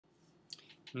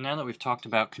Now that we've talked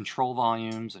about control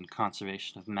volumes and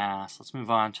conservation of mass, let's move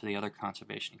on to the other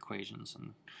conservation equations. And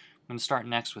I'm going to start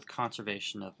next with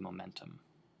conservation of momentum.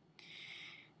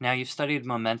 Now you've studied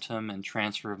momentum and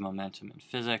transfer of momentum in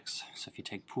physics. So if you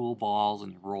take pool balls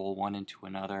and you roll one into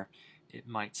another, it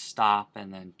might stop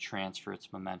and then transfer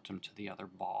its momentum to the other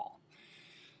ball.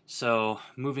 So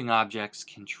moving objects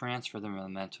can transfer their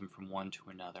momentum from one to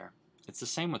another. It's the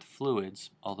same with fluids,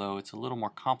 although it's a little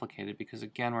more complicated because,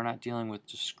 again, we're not dealing with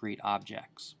discrete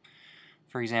objects.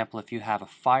 For example, if you have a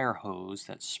fire hose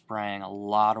that's spraying a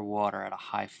lot of water at a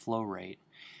high flow rate,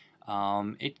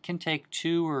 it can take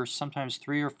 2 or sometimes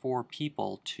 3 or 4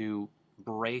 people to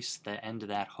brace the end of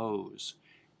that hose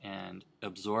and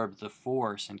absorb the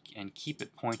force and keep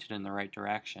it pointed in the right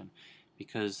direction,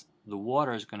 because the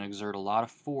water is going to exert a lot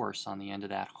of force on the end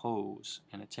of that hose,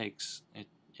 and it takes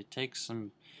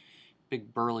some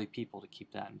big burly people to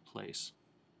keep that in place.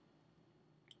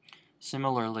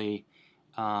 Similarly,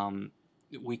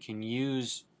 we can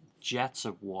use jets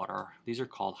of water. These are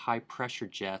called high pressure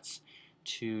jets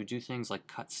to do things like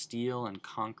cut steel and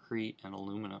concrete and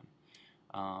aluminum.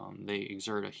 They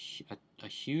exert a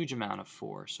huge amount of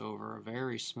force over a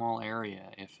very small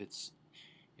area if this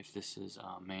is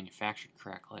manufactured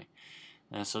correctly.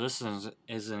 And so this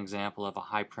is an example of a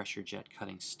high pressure jet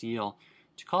cutting steel.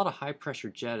 To call it a high pressure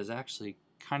jet is actually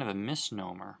kind of a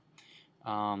misnomer,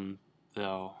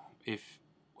 though.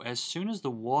 As soon as the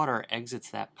water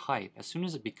exits that pipe, as soon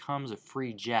as it becomes a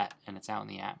free jet and it's out in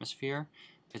the atmosphere,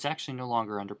 it's actually no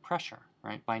longer under pressure,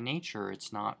 right? By nature,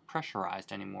 it's not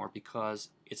pressurized anymore because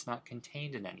it's not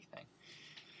contained in anything.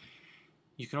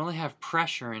 You can only have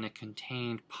pressure in a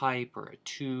contained pipe or a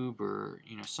tube or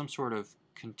some sort of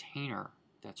container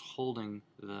that's holding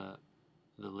the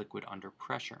liquid under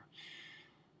pressure.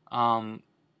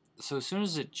 So as soon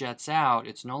as it jets out,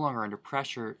 it's no longer under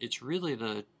pressure. It's really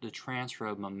the transfer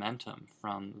of momentum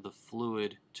from the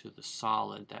fluid to the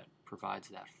solid that provides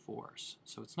that force.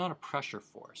 So it's not a pressure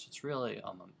force. It's really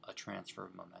a transfer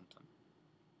of momentum.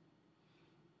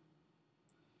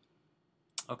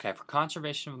 Okay, for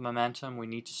conservation of momentum, we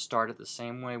need to start it the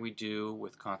same way we do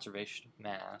with conservation of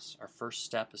mass. Our first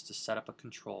step is to set up a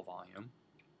control volume.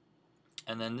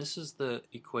 And then this is the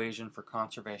equation for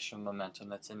conservation of momentum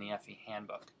that's in the FE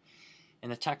handbook. In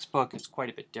the textbook, it's quite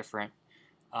a bit different,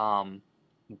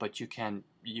 but you can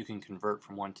convert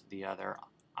from one to the other.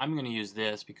 I'm going to use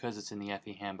this because it's in the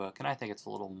FE handbook, and I think it's a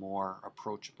little more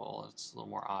approachable. It's a little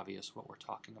more obvious what we're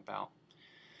talking about.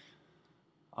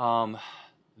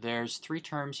 There's 3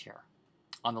 terms here.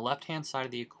 On the left-hand side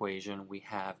of the equation, we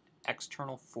have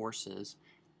external forces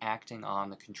acting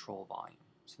on the control volume.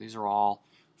 So these are all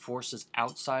forces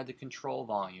outside the control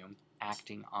volume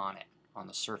acting on it, on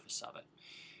the surface of it.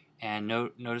 And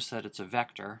notice that it's a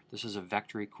vector. This is a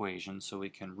vector equation, so we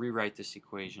can rewrite this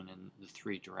equation in the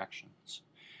 3 directions.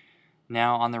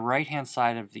 Now, on the right-hand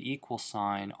side of the equal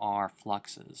sign are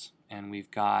fluxes, and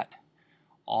we've got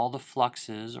all the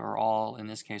fluxes, or in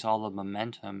this case, all the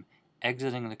momentum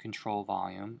exiting the control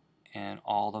volume and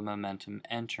all the momentum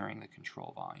entering the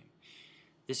control volume.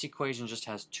 This equation just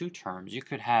has 2 terms. You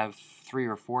could have 3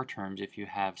 or 4 terms if you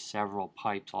have several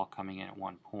pipes all coming in at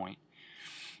one point,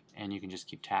 and you can just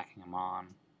keep tacking them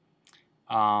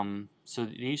on. So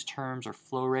these terms are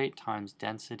flow rate times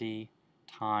density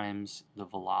times the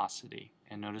velocity.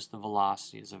 And notice the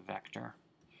velocity is a vector.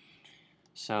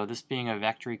 So this being a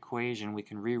vector equation, we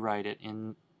can rewrite it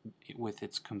with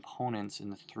its components in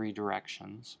the 3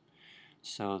 directions.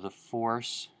 So the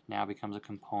force now becomes a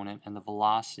component, and the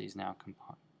velocities now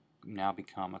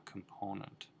become a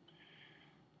component.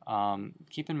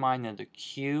 Keep in mind that the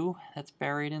Q that's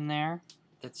buried in there,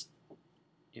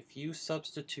 if you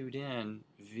substitute in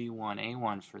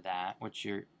V1A1 for that, which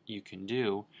you can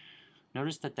do,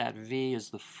 notice that V is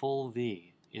the full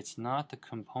V. It's not the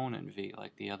component V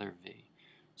like the other V.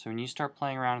 So when you start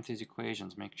playing around with these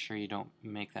equations, make sure you don't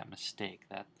make that mistake,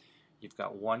 that you've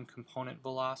got one component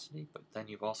velocity, but then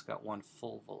you've also got one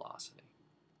full velocity.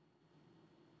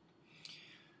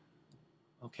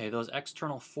 Okay, those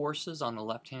external forces on the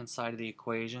left-hand side of the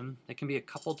equation, they can be a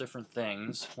couple different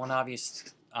things. One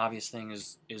obvious thing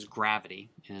is gravity.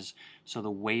 So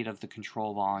the weight of the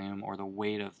control volume or the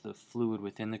weight of the fluid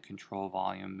within the control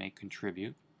volume may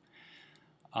contribute.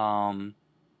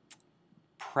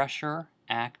 Pressure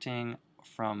acting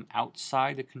from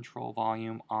outside the control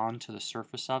volume onto the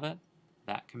surface of it,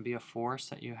 that can be a force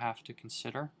that you have to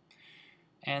consider.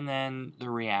 And then the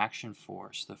reaction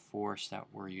force, the force that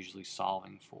we're usually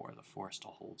solving for, the force to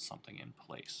hold something in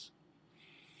place.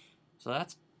 So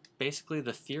that's basically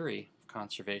the theory of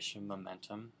conservation of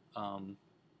momentum.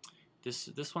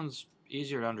 This one's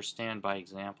easier to understand by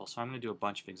example, so I'm going to do a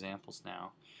bunch of examples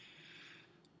now.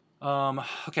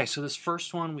 Okay, so this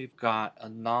first one, we've got a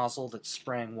nozzle that's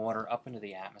spraying water up into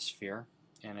the atmosphere,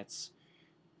 and it's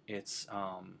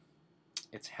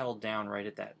held down right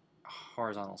at that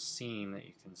horizontal seam that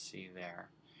you can see there.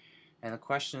 And the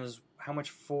question is, how much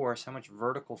force, how much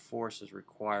vertical force is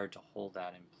required to hold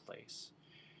that in place?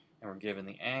 And we're given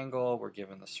the angle, we're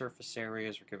given the surface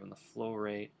areas, we're given the flow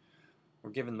rate,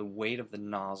 we're given the weight of the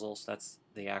nozzle, so that's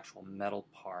the actual metal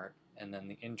part, and then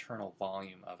the internal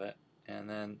volume of it, and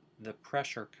then the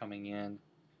pressure coming in,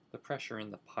 the pressure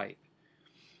in the pipe.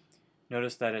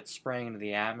 Notice that it's spraying into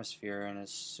the atmosphere, and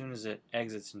as soon as it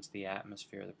exits into the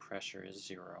atmosphere, the pressure is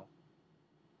 0.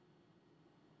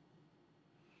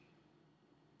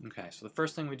 Okay, so the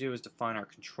first thing we do is define our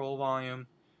control volume.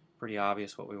 Pretty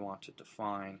obvious what we want to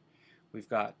define. We've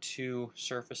got two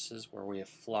surfaces where we have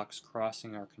flux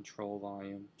crossing our control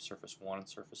volume, surface 1 and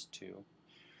surface 2.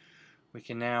 We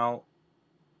can now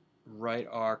write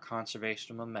our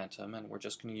conservation of momentum, and we're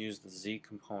just going to use the z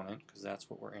component because that's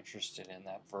what we're interested in,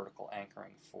 that vertical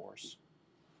anchoring force.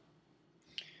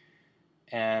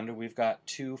 And we've got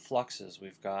two fluxes.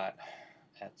 We've got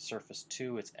at surface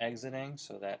 2 it's exiting,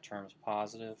 so that term is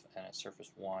positive, and at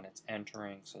surface 1 it's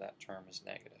entering, so that term is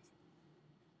negative.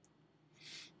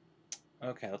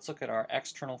 Okay, let's look at our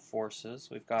external forces.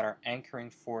 We've got our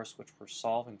anchoring force, which we're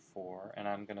solving for, and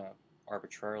I'm going to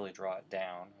arbitrarily draw it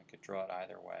down. I could draw it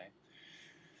either way.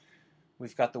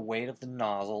 We've got the weight of the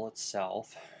nozzle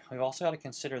itself. We've also got to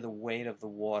consider the weight of the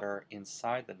water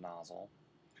inside the nozzle.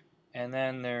 And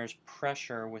then there's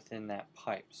pressure within that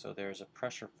pipe. So there's a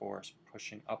pressure force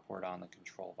pushing upward on the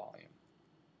control volume.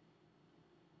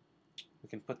 We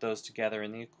can put those together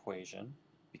in the equation.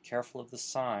 Be careful of the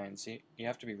signs. You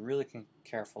have to be really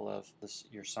careful of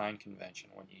your sign convention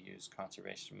when you use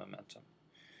conservation of momentum.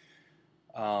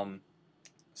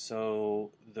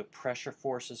 So the pressure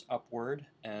force is upward,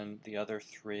 and the other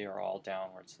three are all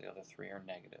downwards. The other three are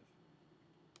negative.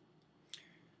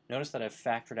 Notice that I've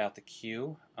factored out the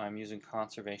Q. I'm using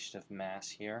conservation of mass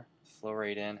here. Flow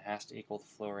rate in has to equal the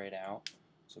flow rate out,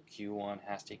 so Q1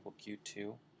 has to equal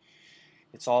Q2.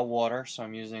 It's all water, so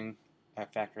I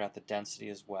factored out the density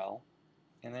as well.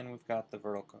 And then we've got the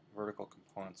vertical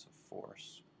components of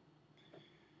force.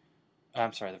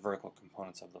 I'm sorry, the vertical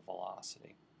components of the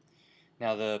velocity.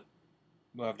 Now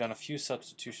I've done a few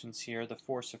substitutions here. The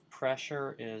force of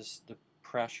pressure is the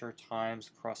pressure times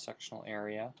the cross-sectional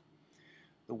area.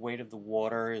 The weight of the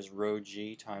water is rho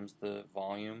g times the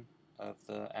volume of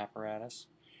the apparatus.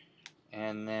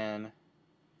 And then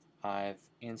I've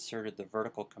inserted the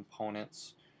vertical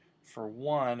components. For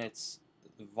one, it's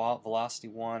velocity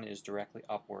 1 is directly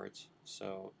upwards,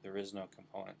 so there is no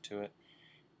component to it.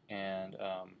 And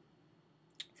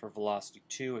for velocity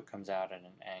 2, it comes out at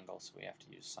an angle, so we have to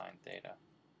use sine theta.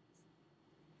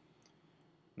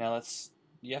 Now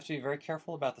you have to be very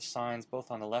careful about the signs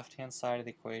both on the left-hand side of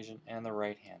the equation and the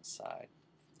right-hand side.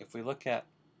 If we look at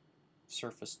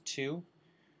surface 2,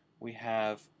 we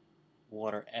have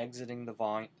water exiting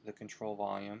the control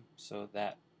volume, so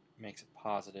that makes it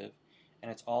positive, and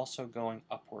it's also going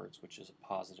upwards, which is a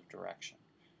positive direction,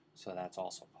 so that's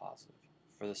also positive.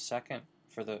 For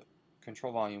the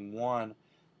control volume 1,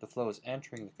 the flow is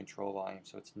entering the control volume,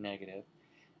 so it's negative,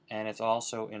 and it's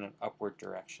also in an upward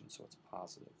direction, so it's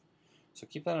positive. So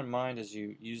keep that in mind as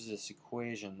you use this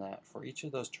equation, that for each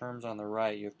of those terms on the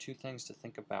right, you have two things to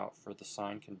think about for the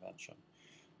sign convention,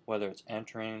 whether it's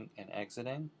entering and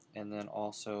exiting, and then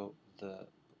also the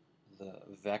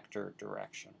vector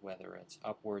direction, whether it's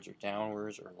upwards or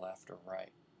downwards or left or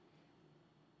right.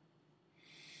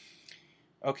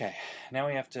 Okay, now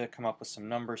we have to come up with some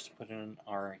numbers to put in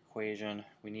our equation.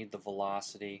 We need the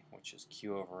velocity, which is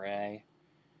Q over A.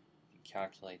 You can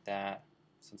calculate that.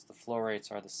 Since the flow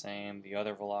rates are the same, the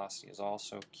other velocity is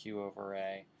also Q over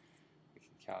A. We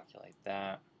can calculate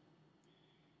that.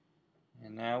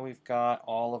 And now we've got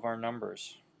all of our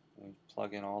numbers. We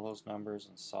plug in all those numbers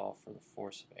and solve for the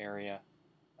force of area.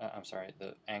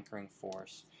 The anchoring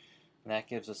force. And that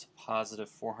gives us a positive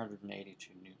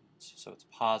 482 newtons. So it's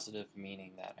positive,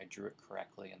 meaning that I drew it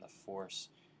correctly and the force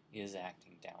is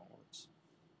acting downwards.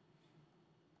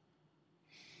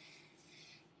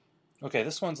 Okay,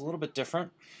 this one's a little bit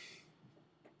different.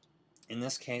 In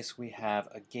this case, we have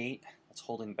a gate that's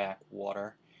holding back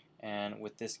water, and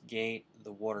with this gate,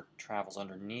 the water travels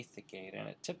underneath the gate, and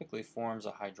it typically forms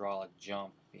a hydraulic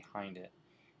jump behind it,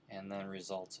 and then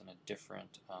results in a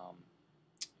different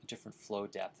flow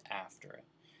depth after it.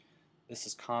 This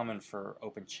is common for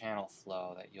open channel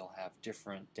flow, that you'll have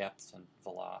different depths and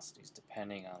velocities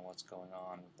depending on what's going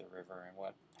on with the river and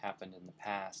what happened in the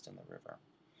past in the river.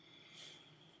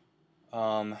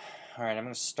 All right, I'm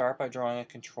going to start by drawing a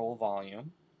control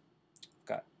volume. I've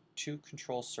got two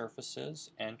control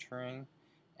surfaces entering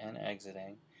and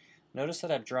exiting. Notice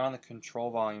that I've drawn the control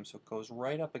volume so it goes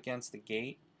right up against the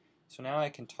gate. So now I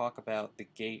can talk about the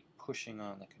gate pushing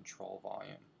on the control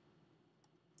volume.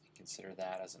 Consider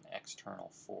that as an external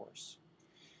force.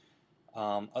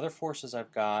 Other forces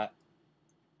I've got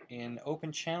in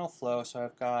open channel flow, so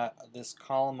I've got this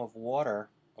column of water,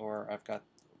 or I've got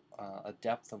a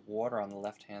depth of water on the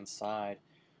left-hand side,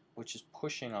 which is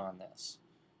pushing on this.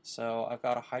 So I've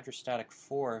got a hydrostatic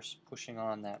force pushing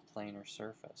on that planar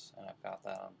surface, and I've got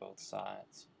that on both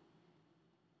sides.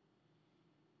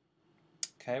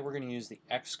 Okay, we're going to use the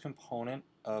x component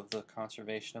of the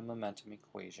conservation of momentum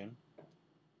equation.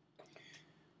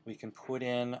 We can put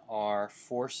in our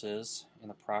forces in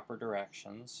the proper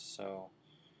directions. So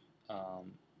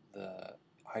the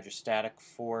hydrostatic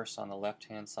force on the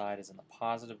left-hand side is in the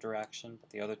positive direction, but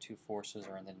the other two forces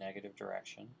are in the negative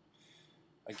direction.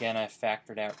 Again, I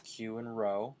factored out Q and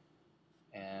rho,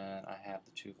 and I have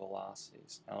the two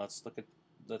velocities. Now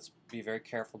let's be very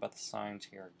careful about the signs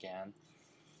here again.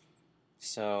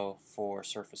 So for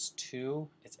surface 2,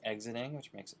 it's exiting,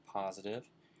 which makes it positive,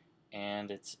 and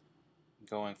it's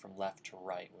going from left to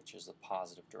right, which is the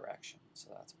positive direction. So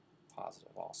that's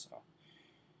positive also.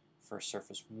 For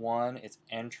surface 1, it's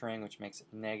entering, which makes it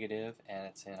negative, and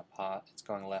it's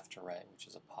going left to right, which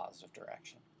is a positive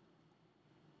direction.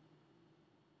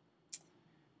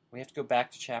 We have to go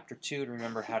back to chapter 2 to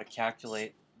remember how to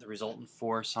calculate the resultant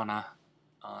force on a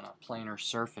planar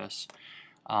surface.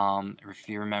 If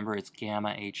you remember, it's gamma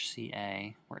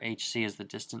HCA, where HC is the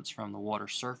distance from the water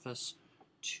surface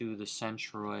to the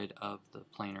centroid of the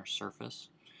planar surface.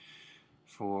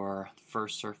 For the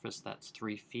first surface, that's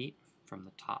 3 feet from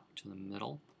the top to the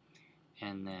middle,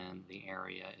 and then the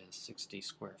area is 60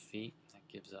 square feet. That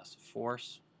gives us a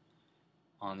force.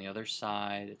 On the other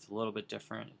side, it's a little bit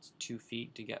different. It's 2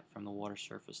 feet to get from the water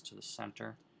surface to the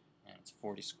center, and it's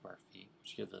 40 square feet,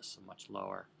 which gives us a much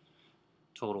lower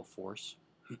total force.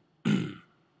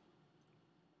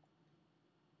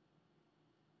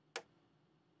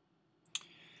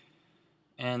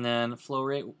 And then flow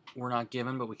rate, we're not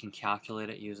given, but we can calculate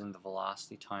it using the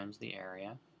velocity times the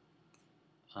area.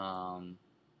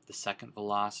 The second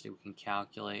velocity we can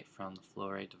calculate from the flow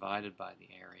rate divided by the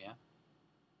area.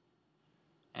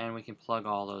 And we can plug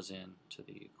all those into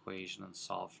the equation and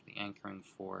solve for the anchoring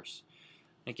force.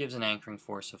 It gives an anchoring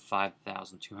force of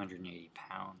 5,280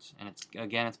 pounds. And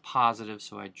it's positive,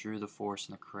 so I drew the force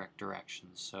in the correct direction.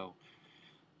 So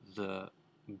the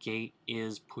gate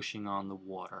is pushing on the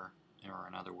water, or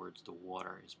in other words, the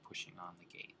water is pushing on the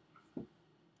gate.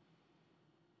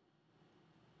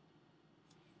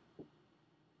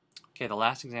 Okay, the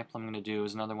last example I'm going to do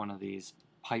is another one of these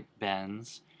pipe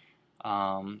bends.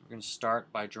 We're going to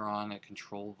start by drawing a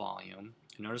control volume.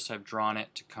 And notice I've drawn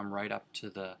it to come right up to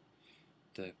the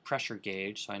pressure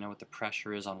gauge, so I know what the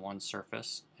pressure is on one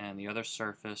surface, and the other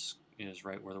surface is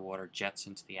right where the water jets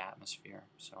into the atmosphere,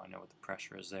 so I know what the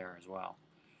pressure is there as well.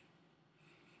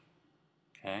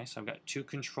 Okay, so I've got two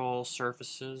control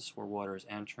surfaces where water is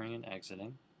entering and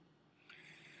exiting.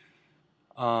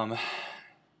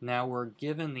 Now we're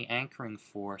given the anchoring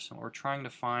force, and what we're trying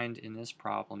to find in this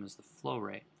problem is the flow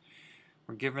rate.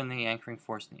 We're given the anchoring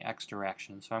force in the x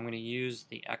direction, so I'm going to use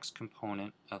the x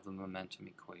component of the momentum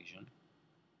equation.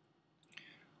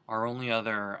 Our only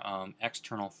other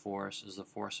external force is the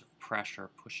force of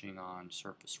pressure pushing on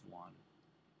surface 1.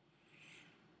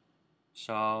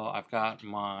 So I've got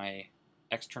my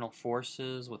external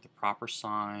forces with the proper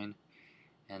sign,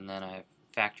 and then I've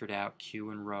factored out Q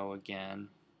and rho again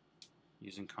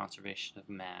using conservation of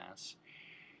mass,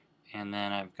 and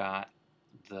then I've got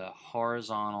the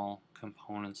horizontal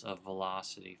components of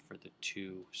velocity for the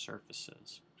two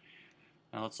surfaces.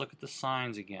 Now let's look at the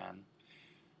signs again.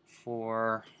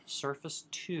 For surface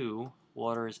 2,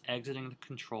 water is exiting the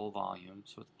control volume,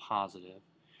 so it's positive,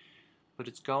 but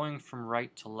it's going from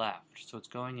right to left, so it's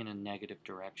going in a negative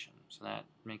direction, so that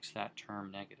makes that term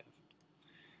negative.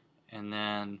 And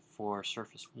then for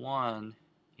surface 1,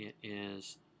 it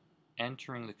is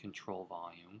entering the control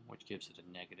volume, which gives it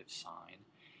a negative sign,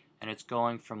 and it's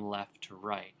going from left to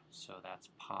right, so that's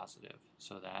positive,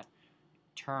 so that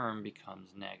term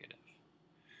becomes negative.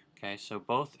 Okay, so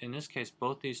in this case,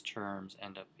 both these terms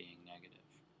end up being negative.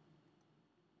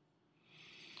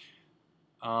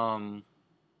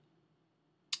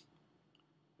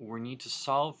 We need to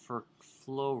solve for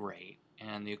flow rate,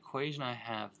 and the equation I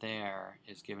have there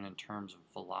is given in terms of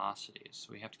velocities,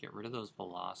 so we have to get rid of those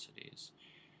velocities.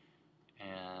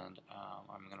 And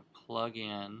I'm going to plug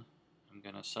in, I'm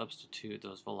going to substitute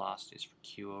those velocities for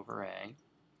Q over A.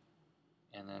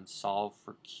 and then solve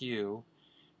for Q.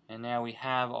 And now we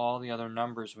have all the other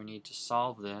numbers we need to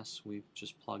solve this. We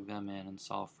just plug them in and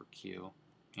solve for Q.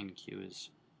 And Q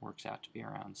works out to be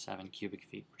around 7 cubic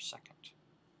feet per second.